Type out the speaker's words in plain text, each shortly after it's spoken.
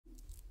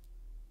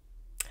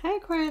Hi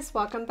Aquarius,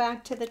 welcome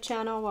back to the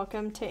channel.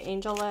 Welcome to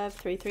Angel Love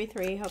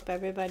 333. Hope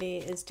everybody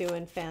is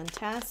doing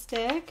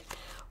fantastic.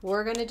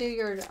 We're going to do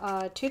your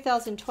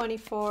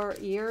 2024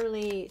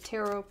 yearly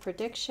tarot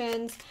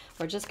predictions.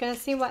 We're just going to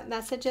see what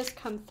messages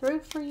come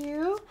through for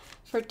you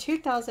for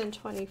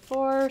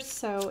 2024.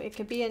 So it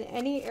could be in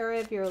any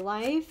area of your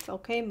life,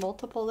 okay,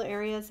 multiple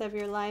areas of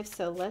your life.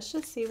 So let's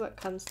just see what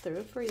comes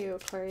through for you,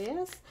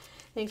 Aquarius.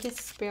 Thank you,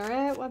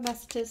 Spirit. What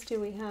messages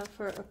do we have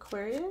for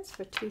Aquarius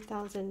for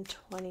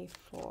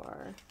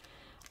 2024?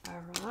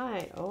 All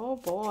right. Oh,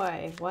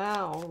 boy.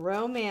 Wow.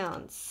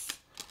 Romance.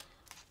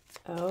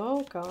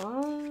 Oh,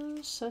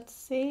 gosh. Let's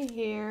see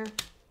here.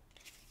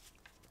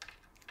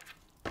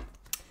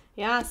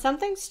 Yeah,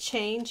 something's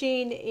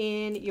changing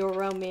in your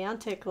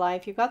romantic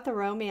life. You got the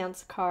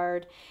romance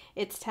card.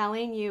 It's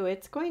telling you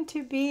it's going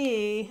to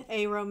be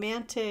a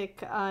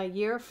romantic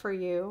year for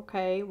you,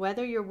 okay?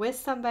 Whether you're with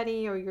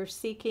somebody or you're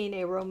seeking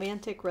a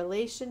romantic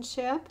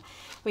relationship.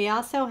 We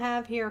also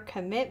have here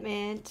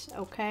commitment,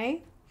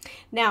 okay?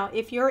 Now,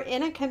 if you're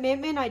in a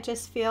commitment, I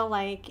just feel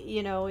like,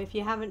 you know, if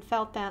you haven't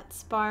felt that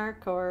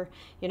spark or,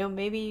 you know,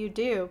 maybe you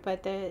do,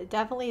 but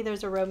definitely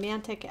there's a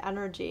romantic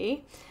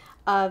energy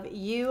of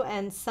you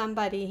and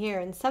somebody here.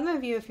 And some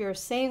of you, if you're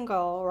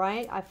single,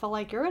 right, I feel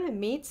like you're going to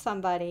meet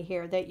somebody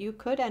here that you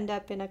could end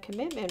up in a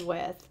commitment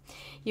with.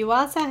 You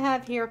also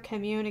have here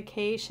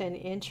communication.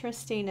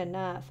 Interesting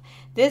enough.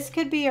 This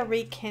could be a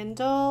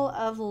rekindle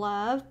of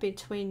love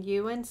between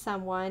you and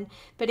someone,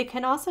 but it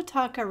can also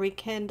talk a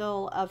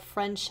rekindle of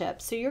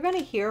friendship. So you're going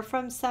to hear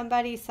from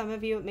somebody. Some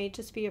of you, it may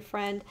just be a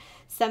friend.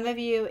 Some of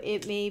you,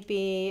 it may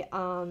be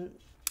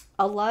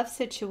a love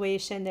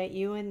situation that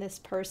you and this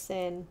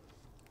person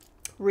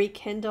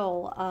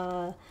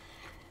rekindle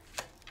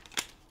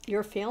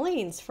your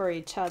feelings for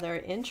each other.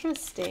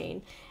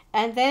 Interesting.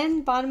 And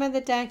then bottom of the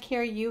deck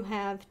here, you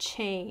have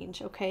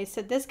change. Okay,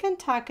 so this can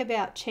talk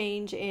about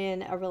change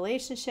in a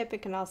relationship.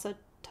 It can also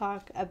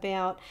talk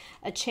about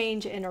a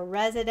change in a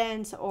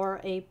residence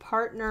or a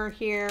partner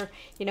here.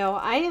 You know,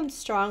 I am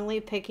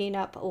strongly picking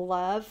up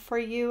love for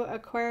you,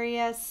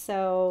 Aquarius.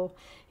 So,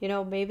 you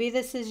know, maybe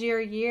this is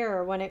your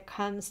year when it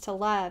comes to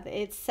love.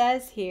 It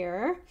says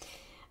here,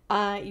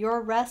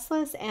 you're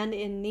restless and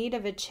in need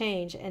of a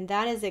change, and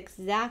that is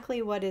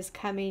exactly what is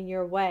coming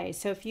your way.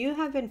 So if you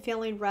have been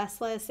feeling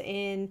restless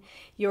in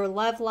your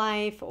love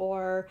life,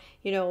 or,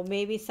 you know,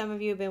 maybe some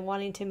of you have been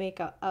wanting to make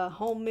a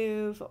home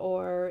move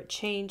or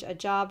change a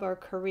job or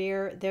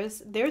career,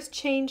 there's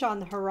change on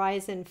the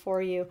horizon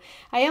for you.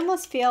 I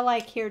almost feel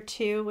like here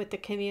too with the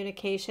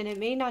communication, it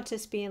may not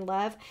just be in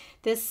love.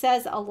 This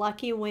says a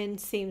lucky win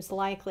seems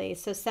likely.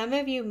 So some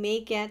of you may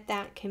get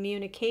that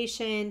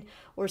communication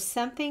or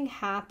something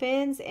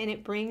happens and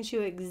it brings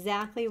you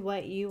exactly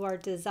what you are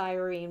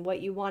desiring, what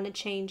you want to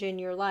change in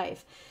your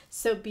life.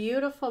 So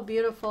beautiful,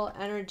 beautiful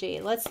energy.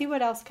 Let's see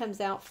what else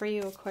comes out for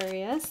you,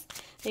 Aquarius.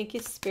 Thank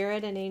you,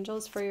 Spirit and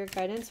angels, for your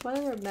guidance. What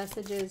other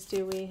messages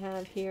do we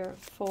have here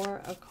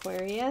for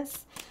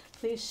Aquarius?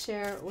 Please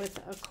share with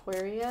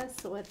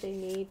Aquarius what they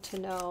need to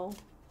know.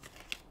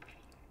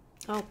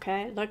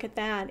 Okay, look at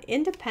that.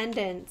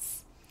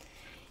 Independence.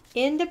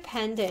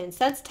 Independence.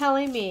 That's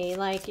telling me,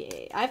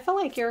 like, I feel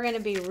like you're going to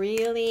be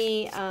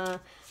really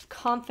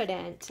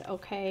confident,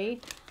 okay?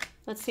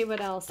 Let's see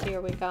what else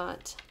here we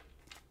got.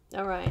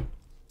 All right.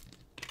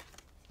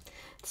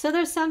 So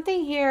there's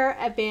something here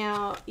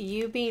about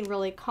you being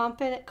really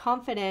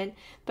confident,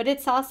 but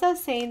it's also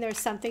saying there's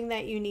something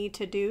that you need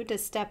to do to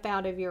step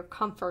out of your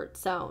comfort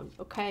zone,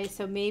 okay?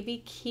 So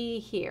maybe key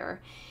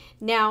here.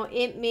 Now,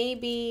 it may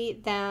be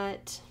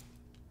that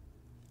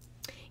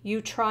you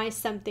try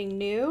something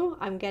new.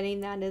 I'm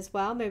getting that as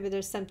well. Maybe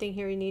there's something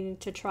here you need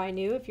to try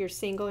new. If you're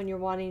single and you're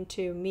wanting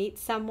to meet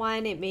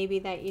someone, it may be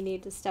that you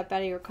need to step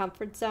out of your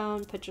comfort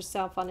zone, put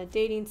yourself on a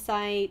dating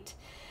site,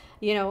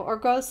 you know, or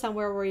go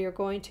somewhere where you're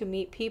going to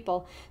meet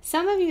people.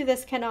 Some of you,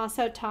 this can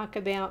also talk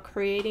about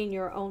creating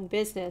your own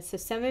business. So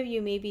some of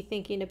you may be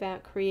thinking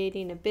about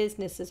creating a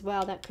business as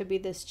well. That could be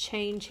this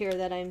change here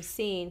that I'm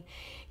seeing.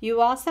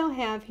 You also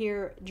have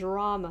here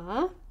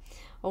drama.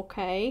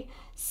 Okay,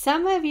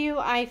 some of you,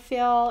 I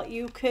feel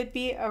you could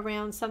be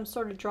around some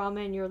sort of drama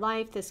in your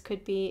life. This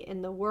could be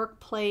in the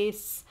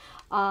workplace.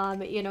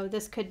 You know,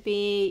 this could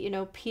be, you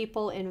know,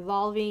 people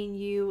involving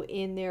you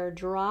in their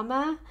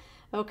drama.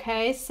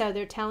 Okay, so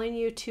they're telling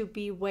you to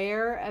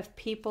beware of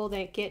people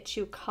that get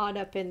you caught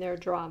up in their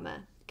drama.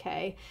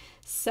 Okay,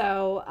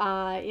 so,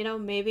 you know,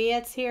 maybe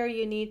it's here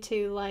you need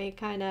to like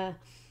kind of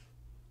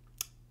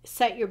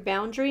set your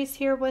boundaries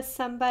here with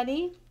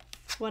somebody.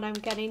 What I'm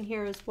getting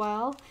here as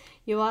well.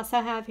 You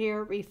also have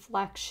here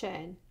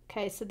reflection.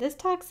 Okay, so this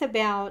talks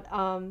about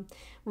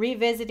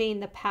revisiting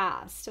the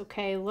past.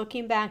 Okay,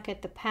 looking back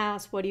at the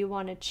past, what do you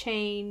want to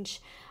change?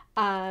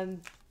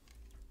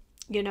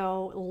 You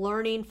know,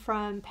 learning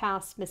from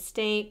past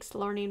mistakes,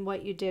 learning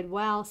what you did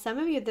well. Some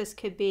of you, this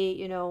could be,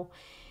 you know,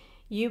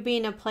 you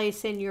being a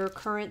place in your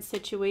current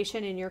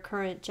situation, in your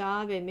current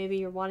job, and maybe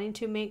you're wanting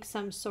to make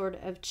some sort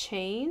of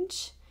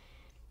change.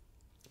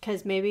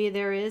 because maybe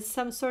there is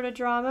some sort of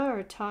drama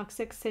or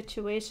toxic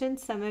situation.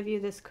 Some of you,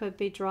 this could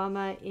be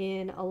drama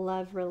in a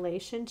love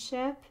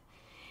relationship.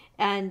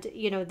 And,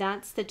 you know,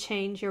 that's the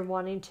change you're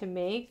wanting to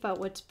make. But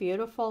what's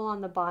beautiful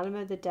on the bottom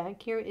of the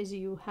deck here is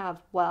you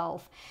have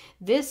wealth.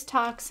 This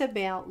talks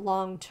about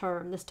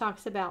long-term. This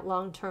talks about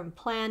long-term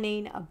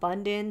planning,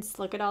 abundance.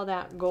 Look at all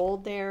that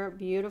gold there.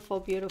 Beautiful,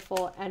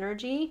 beautiful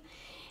energy.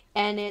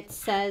 And it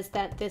says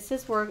that this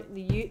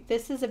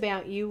is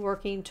about you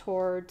working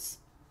towards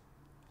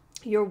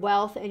your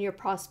wealth and your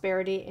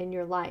prosperity in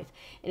your life.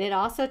 And it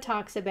also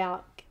talks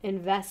about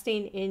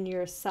investing in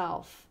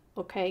yourself.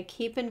 Okay,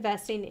 keep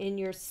investing in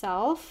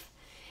yourself,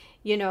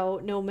 you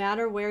know, no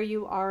matter where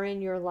you are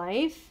in your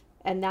life.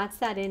 And that's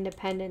that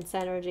independence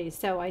energy.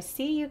 So I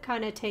see you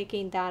kind of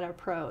taking that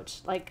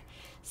approach, like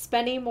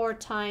spending more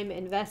time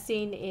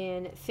investing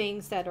in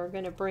things that are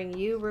going to bring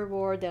you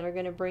reward, that are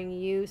going to bring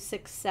you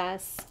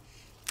success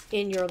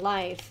in your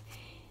life.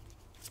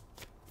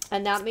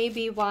 And that may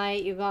be why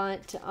you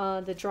got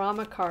the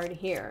drama card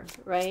here,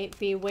 right?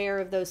 Beware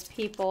of those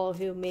people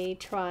who may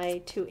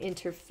try to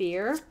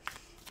interfere.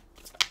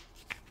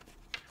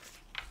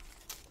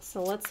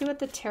 So let's see what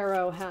the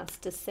tarot has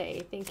to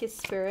say. Thank you,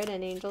 Spirit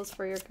and angels,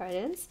 for your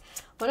guidance.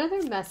 What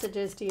other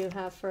messages do you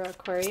have for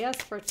Aquarius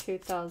for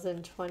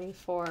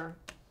 2024?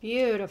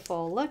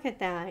 Beautiful. Look at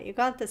that. You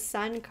got the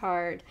Sun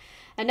card.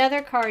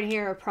 Another card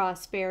here of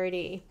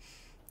prosperity.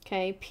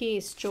 Okay,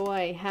 peace,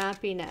 joy,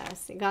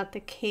 happiness. You got the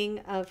King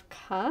of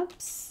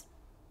Cups.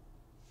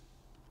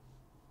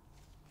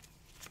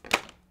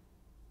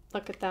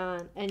 Look at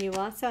that. And you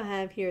also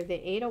have here the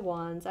Eight of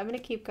Wands. I'm going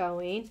to keep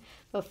going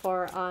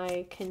before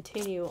I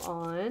continue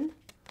on.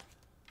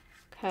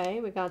 Okay,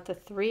 we got the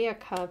Three of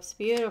Cups.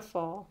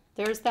 Beautiful.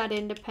 There's that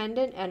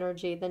independent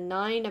energy. The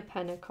Nine of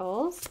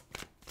Pentacles.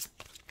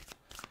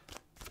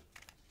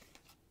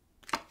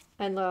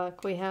 And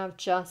look, we have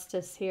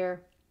Justice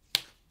here.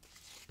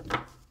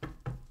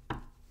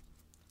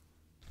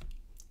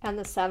 And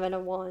the Seven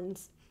of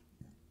Wands.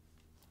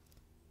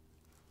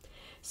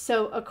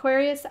 So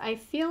Aquarius, I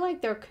feel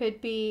like there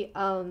could be,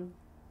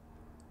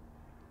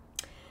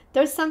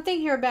 there's something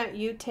here about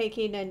you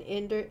taking an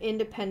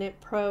independent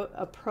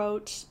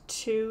approach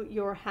to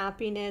your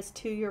happiness,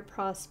 to your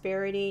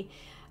prosperity.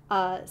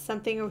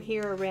 Something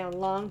here around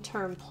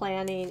long-term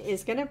planning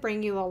is going to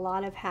bring you a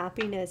lot of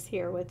happiness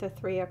here with the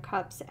Three of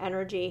Cups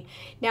energy.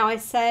 Now,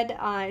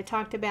 I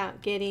talked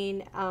about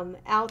getting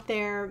out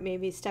there,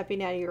 maybe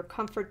stepping out of your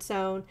comfort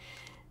zone.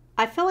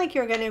 I feel like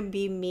you're going to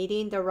be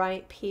meeting the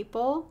right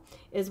people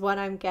is what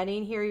I'm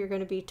getting here. You're going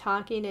to be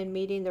talking and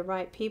meeting the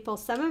right people.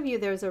 Some of you,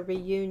 there's a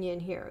reunion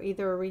here,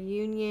 either a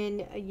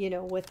reunion, you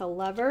know, with a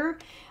lover,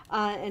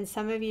 and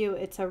some of you,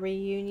 it's a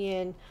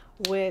reunion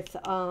with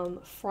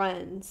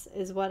friends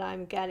is what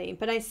I'm getting.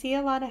 But I see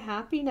a lot of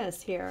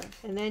happiness here.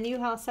 And then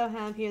you also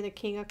have here the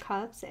King of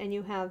Cups, and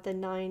you have the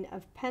Nine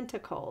of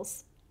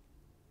Pentacles.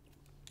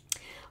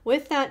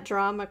 With that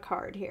drama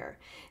card here,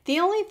 the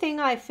only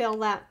thing I feel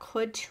that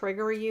could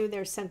trigger you,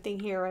 there's something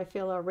here I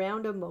feel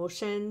around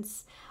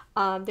emotions.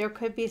 There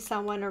could be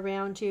someone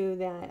around you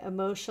that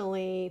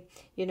emotionally,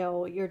 you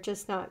know, you're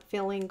just not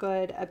feeling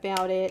good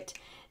about it.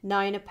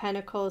 Nine of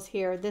Pentacles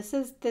here. This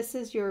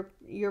is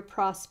your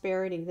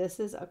prosperity.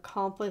 This is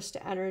accomplished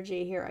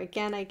energy here.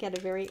 Again, I get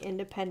a very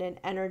independent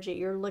energy.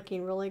 You're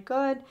looking really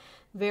good,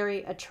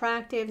 very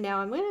attractive. Now,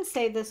 I'm going to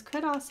say this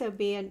could also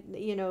be,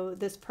 you know,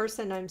 this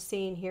person I'm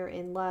seeing here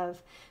in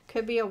love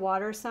could be a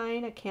water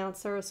sign, a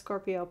Cancer, a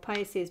Scorpio,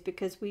 Pisces,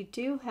 because we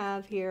do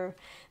have here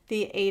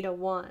the Eight of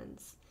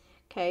Wands.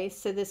 Okay,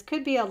 so this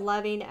could be a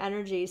loving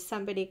energy,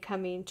 somebody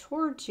coming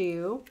towards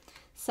you,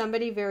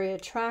 somebody very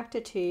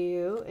attracted to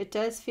you. It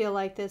does feel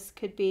like this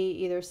could be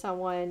either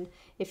someone,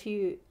 if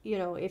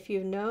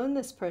you've known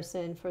this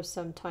person for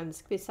some time,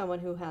 this could be someone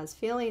who has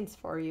feelings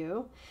for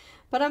you.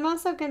 But I'm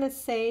also going to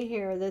say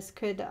here, this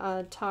could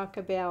talk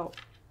about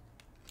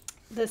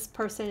this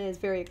person is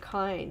very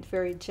kind,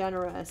 very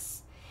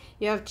generous.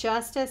 You have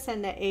Justice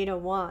and the Eight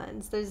of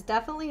Wands. There's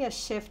definitely a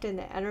shift in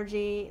the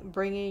energy,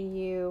 bringing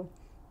you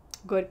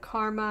good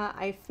karma,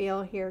 I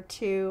feel here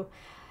too.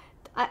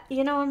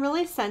 You know, I'm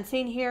really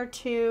sensing here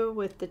too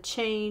with the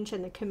change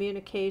and the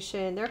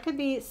communication. There could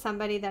be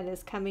somebody that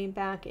is coming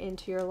back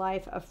into your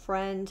life, a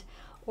friend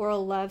or a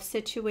love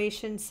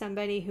situation,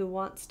 somebody who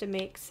wants to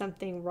make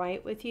something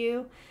right with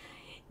you.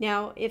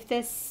 Now, if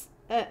this,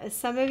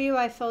 some of you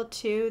I feel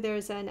too,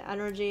 there's an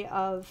energy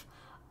of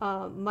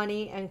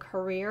money and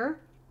career.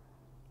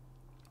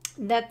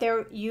 That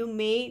you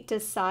may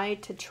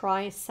decide to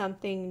try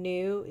something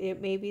new.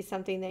 It may be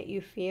something that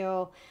you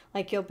feel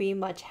like you'll be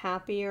much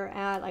happier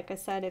at. Like I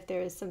said, if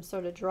there is some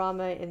sort of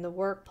drama in the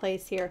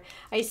workplace here,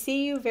 I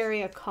see you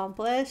very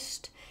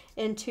accomplished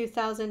in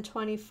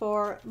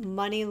 2024.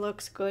 Money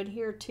looks good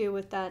here too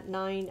with that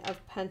Nine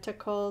of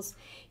Pentacles.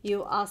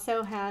 You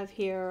also have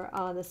here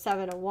the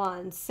Seven of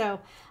Wands.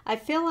 So I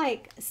feel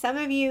like some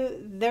of you,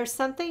 there's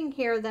something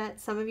here that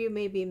some of you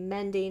may be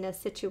mending a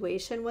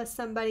situation with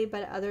somebody,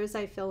 but others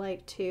I feel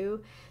like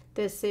too,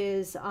 This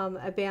is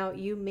about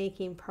you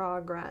making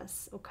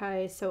progress,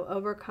 okay? So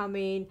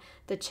overcoming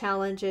the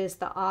challenges,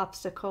 the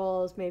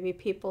obstacles, maybe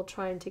people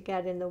trying to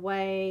get in the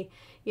way,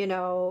 you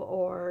know,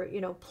 or,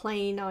 you know,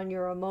 playing on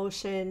your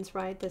emotions,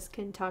 right? This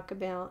can talk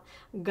about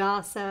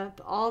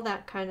gossip, all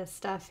that kind of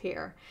stuff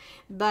here.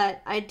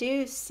 But I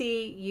do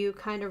see you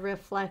kind of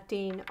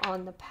reflecting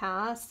on the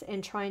past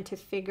and trying to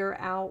figure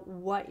out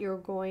what you're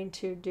going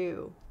to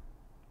do.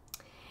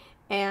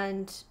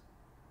 And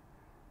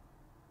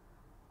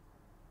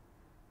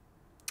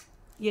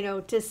you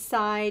know,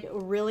 decide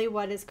really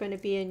what is going to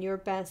be in your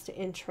best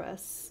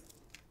interests.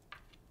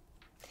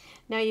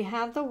 Now you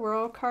have the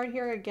World card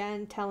here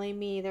again telling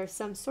me there's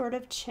some sort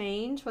of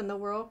change when the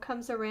World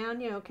comes around.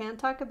 You know, can't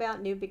talk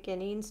about new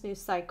beginnings, new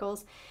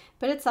cycles,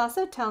 but it's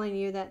also telling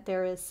you that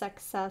there is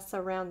success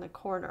around the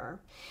corner.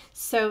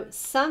 So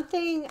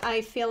something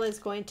I feel is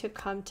going to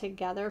come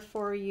together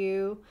for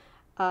you,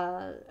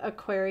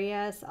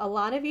 Aquarius. A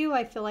lot of you,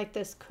 I feel like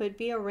this could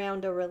be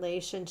around a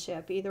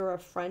relationship, either a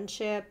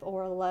friendship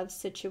or a love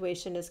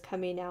situation is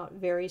coming out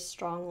very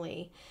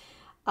strongly.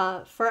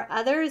 For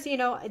others, you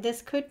know,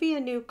 this could be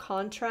a new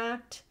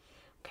contract.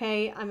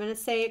 Okay, I'm going to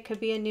say it could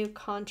be a new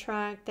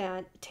contract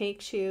that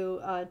takes you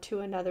to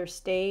another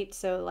state.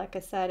 So like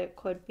I said, it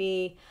could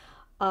be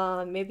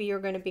maybe you're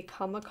going to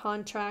become a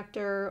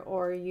contractor,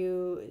 or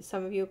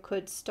some of you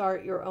could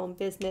start your own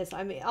business.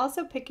 I mean,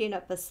 also picking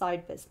up a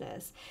side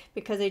business,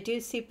 because I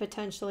do see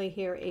potentially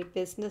here a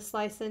business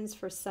license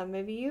for some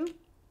of you.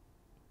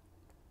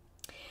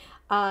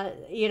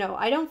 You know,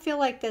 I don't feel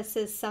like this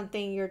is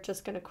something you're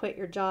just going to quit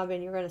your job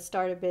and you're going to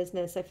start a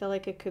business. I feel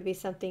like it could be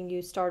something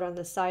you start on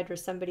the side, or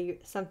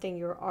something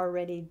you're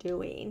already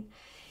doing,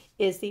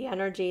 is the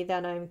energy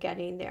that I'm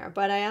getting there.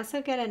 But I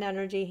also get an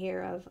energy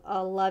here of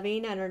a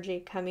loving energy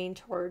coming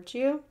towards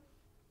you.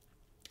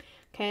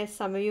 Okay,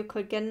 some of you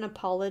could get an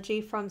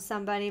apology from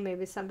somebody,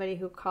 maybe somebody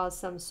who caused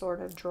some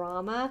sort of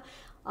drama.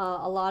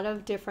 A lot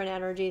of different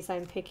energies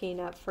I'm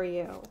picking up for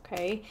you,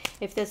 okay?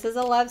 If this is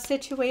a love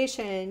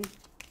situation,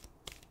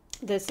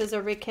 this is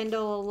a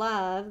rekindle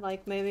love,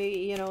 like maybe,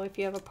 you know, if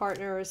you have a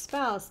partner or a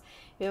spouse,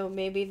 you know,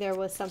 maybe there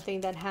was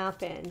something that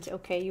happened.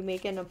 Okay, you may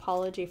get an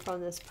apology from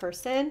this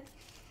person.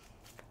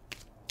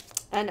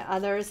 And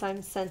others,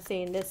 I'm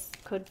sensing this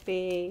could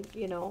be,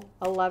 you know,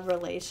 a love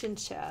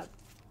relationship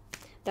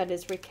that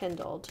is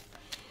rekindled.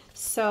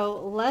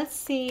 So let's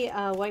see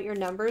what your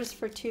numbers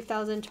for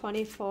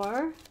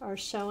 2024 are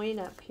showing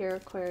up here,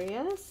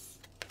 Aquarius.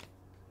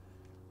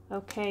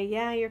 Okay,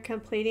 yeah, you're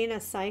completing a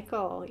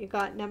cycle. You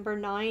got number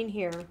 9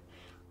 here.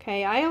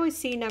 Okay, I always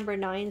see number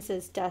 9s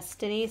as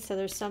destiny. So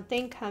there's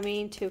something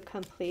coming to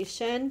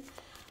completion.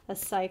 A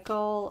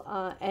cycle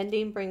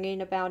ending, bringing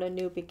about a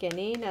new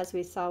beginning, as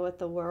we saw with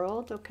the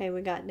World. Okay,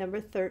 we got number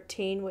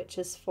 13, which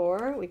is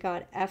 4. We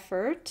got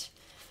effort.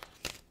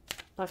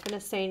 Not going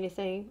to say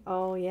anything.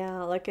 Oh,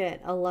 yeah, look at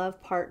a love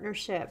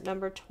partnership.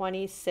 Number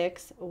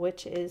 26,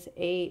 which is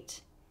 8.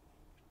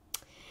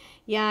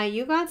 Yeah,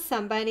 you got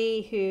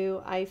somebody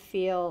who I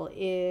feel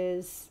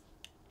is...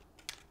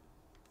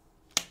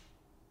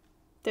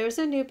 There's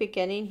a new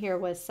beginning here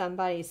with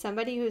somebody.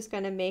 Somebody who's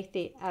going to make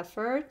the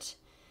effort,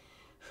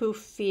 who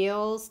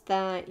feels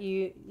that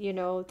you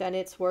know, that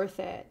it's worth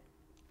it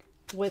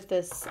with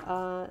this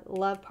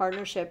love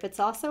partnership. It's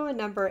also a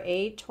number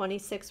 8,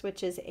 26,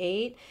 which is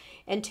 8.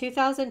 And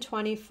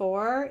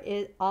 2024,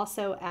 it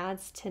also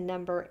adds to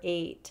number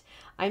 8.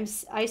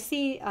 I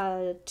see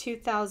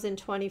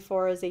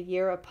 2024 as a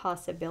year of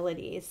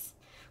possibilities.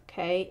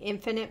 Okay,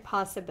 infinite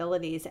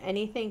possibilities.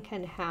 Anything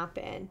can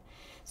happen.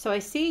 So I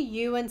see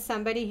you and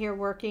somebody here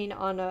working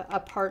on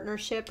a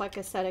partnership, like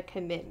I said, a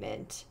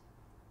commitment.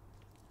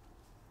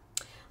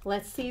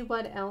 Let's see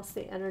what else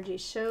the energy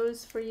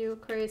shows for you,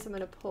 Aquarius. I'm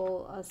going to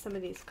pull some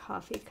of these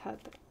coffee cup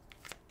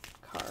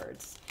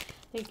cards.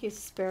 Thank you,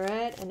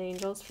 Spirit and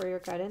angels, for your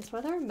guidance.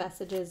 What other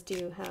messages do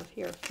you have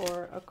here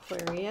for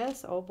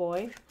Aquarius? Oh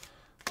boy,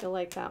 I feel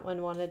like that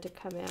one wanted to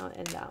come out,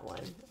 and that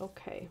one.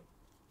 Okay.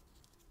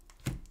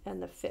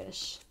 And the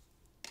fish.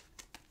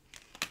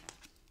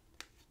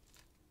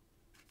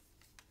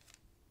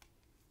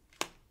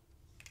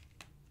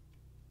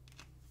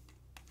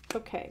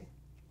 Okay.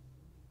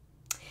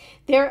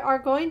 There are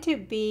going to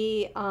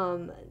be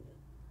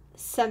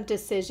some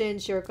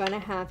decisions you're going to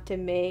have to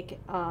make,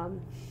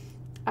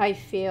 I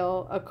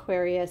feel,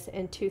 Aquarius,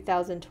 in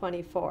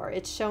 2024.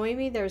 It's showing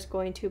me there's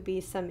going to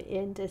be some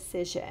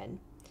indecision.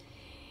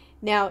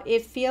 Now,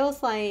 it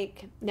feels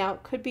like, now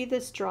it could be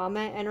this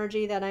drama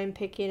energy that I'm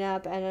picking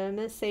up, and I'm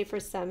going to say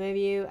for some of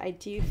you, I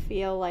do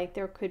feel like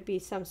there could be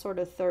some sort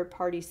of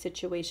third-party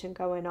situation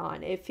going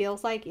on. It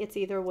feels like it's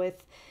either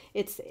with,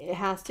 it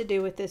has to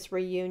do with this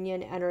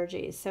reunion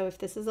energy. So if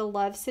this is a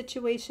love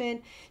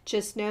situation,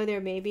 just know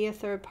there may be a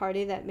third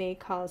party that may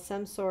cause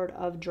some sort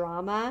of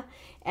drama,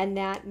 and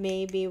that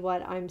may be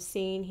what I'm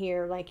seeing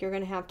here. Like you're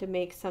going to have to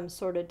make some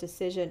sort of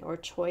decision or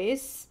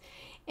choice.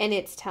 And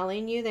it's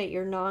telling you that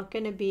you're not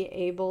going to be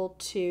able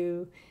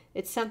to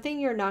It's something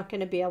you're not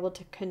going to be able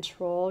to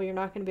control. You're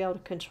not going to be able to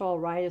control,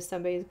 right? If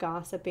somebody's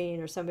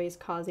gossiping or somebody's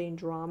causing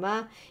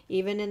drama,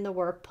 even in the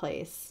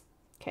workplace.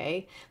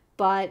 Okay.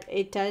 But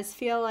it does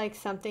feel like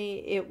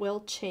something, it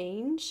will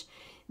change.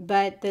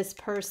 But this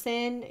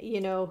person,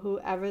 you know,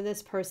 whoever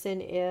this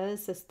person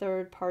is, this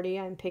third party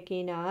I'm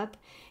picking up,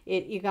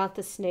 you got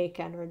the snake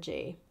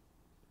energy.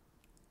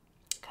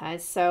 Okay.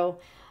 So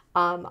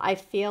I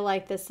feel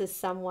like this is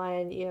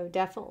someone, you know,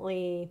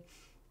 definitely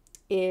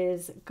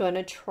is going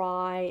to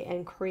try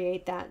and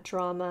create that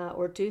drama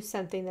or do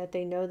something that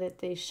they know that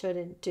they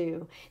shouldn't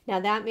do. Now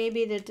that may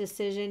be the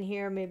decision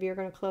here. Maybe you're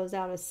going to close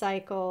out a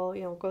cycle,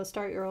 you know, go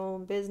start your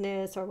own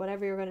business or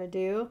whatever you're going to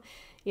do.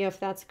 You know, if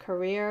that's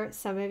career,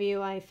 some of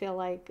you, I feel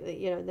like,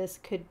 you know, this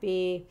could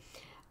be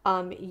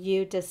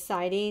you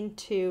deciding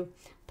to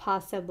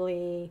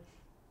possibly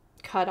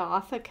cut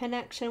off a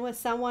connection with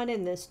someone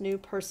and this new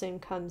person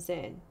comes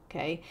in.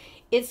 Okay,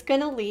 it's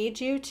going to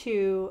lead you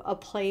to a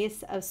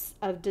place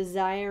of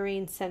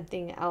desiring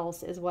something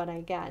else is what I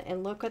get.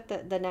 And look at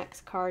the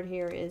next card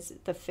here is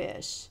the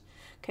fish.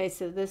 Okay,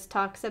 so this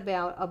talks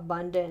about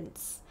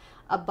abundance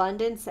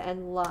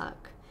and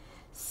luck.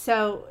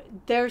 So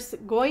there's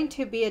going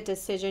to be a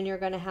decision you're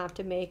going to have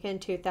to make in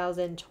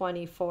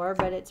 2024,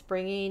 but it's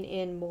bringing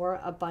in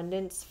more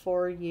abundance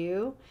for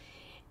you.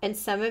 And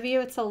some of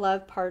you, it's a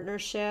love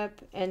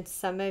partnership, and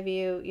some of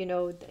you, you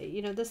know,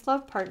 this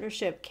love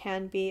partnership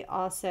can be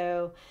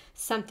also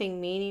something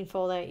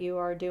meaningful that you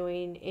are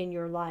doing in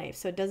your life.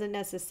 So it doesn't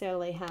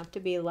necessarily have to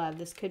be love.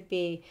 This could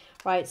be,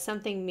 right,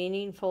 something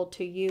meaningful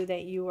to you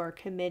that you are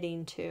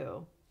committing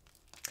to.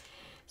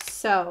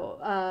 So,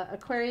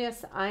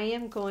 Aquarius, I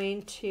am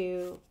going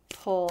to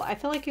pull. I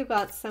feel like you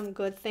got some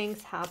good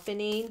things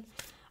happening,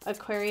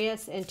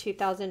 Aquarius, in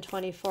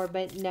 2024,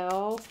 but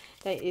know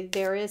that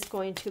there is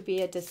going to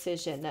be a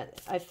decision that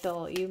I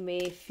feel you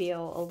may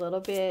feel a little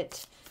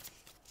bit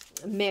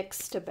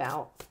mixed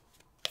about.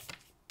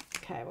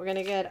 Okay, we're going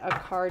to get a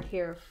card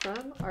here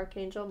from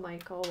Archangel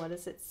Michael. What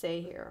does it say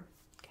here?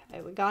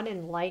 Okay, we got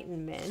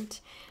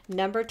enlightenment.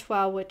 Number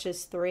 12, which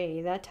is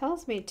 3. That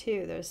tells me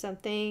too, there's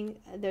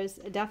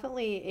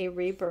definitely a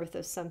rebirth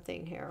of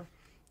something here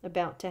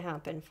about to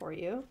happen for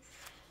you.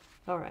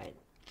 All right.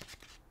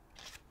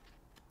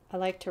 I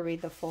like to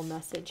read the full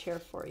message here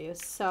for you.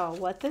 So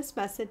what this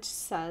message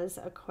says,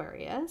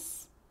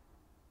 Aquarius,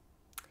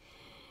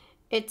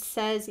 it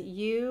says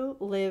you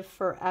live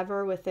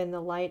forever within the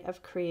light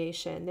of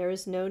creation. There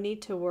is no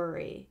need to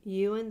worry.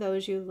 You and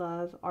those you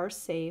love are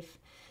safe.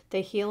 The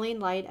healing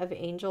light of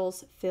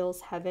angels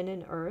fills heaven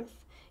and earth.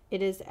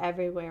 It is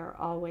everywhere,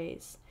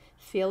 always.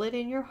 Feel it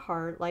in your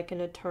heart like an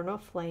eternal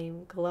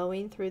flame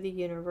glowing through the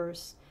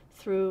universe,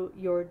 through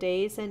your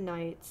days and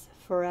nights,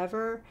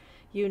 forever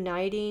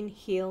uniting,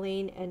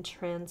 healing, and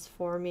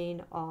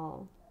transforming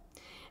all.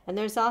 And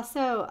there's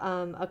also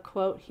a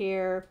quote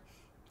here.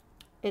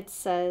 It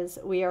says,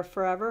 we are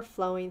forever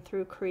flowing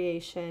through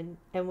creation,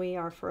 and we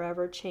are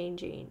forever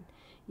changing.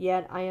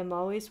 Yet I am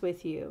always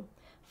with you,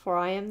 for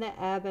I am the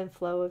ebb and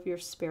flow of your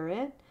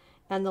spirit,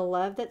 and the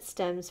love that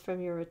stems from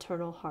your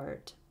eternal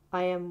heart.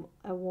 I am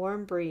a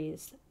warm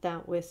breeze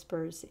that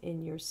whispers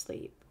in your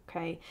sleep.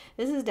 Okay,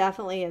 this is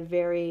definitely a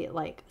very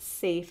like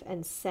safe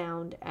and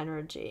sound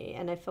energy.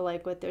 And I feel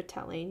like what they're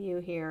telling you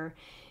here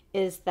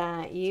is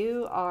that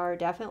you are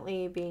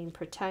definitely being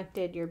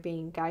protected. You're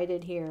being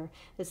guided here.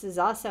 This is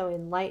also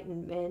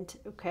enlightenment.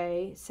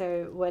 Okay,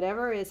 so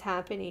whatever is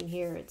happening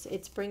here,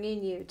 it's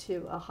bringing you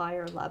to a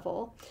higher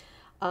level,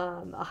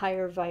 a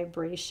higher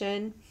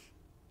vibration.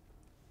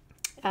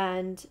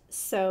 And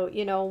so,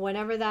 you know,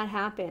 whenever that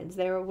happens,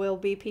 there will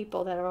be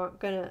people that aren't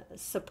going to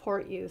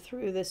support you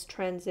through this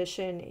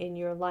transition in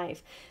your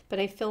life. But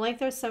I feel like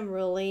there's some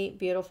really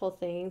beautiful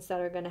things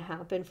that are going to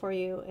happen for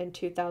you in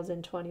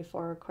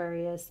 2024,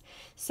 Aquarius.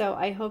 So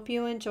I hope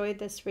you enjoyed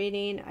this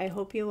reading. I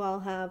hope you all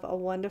have a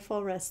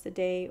wonderful rest of the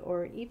day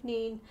or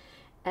evening.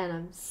 And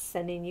I'm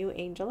sending you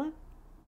angel up.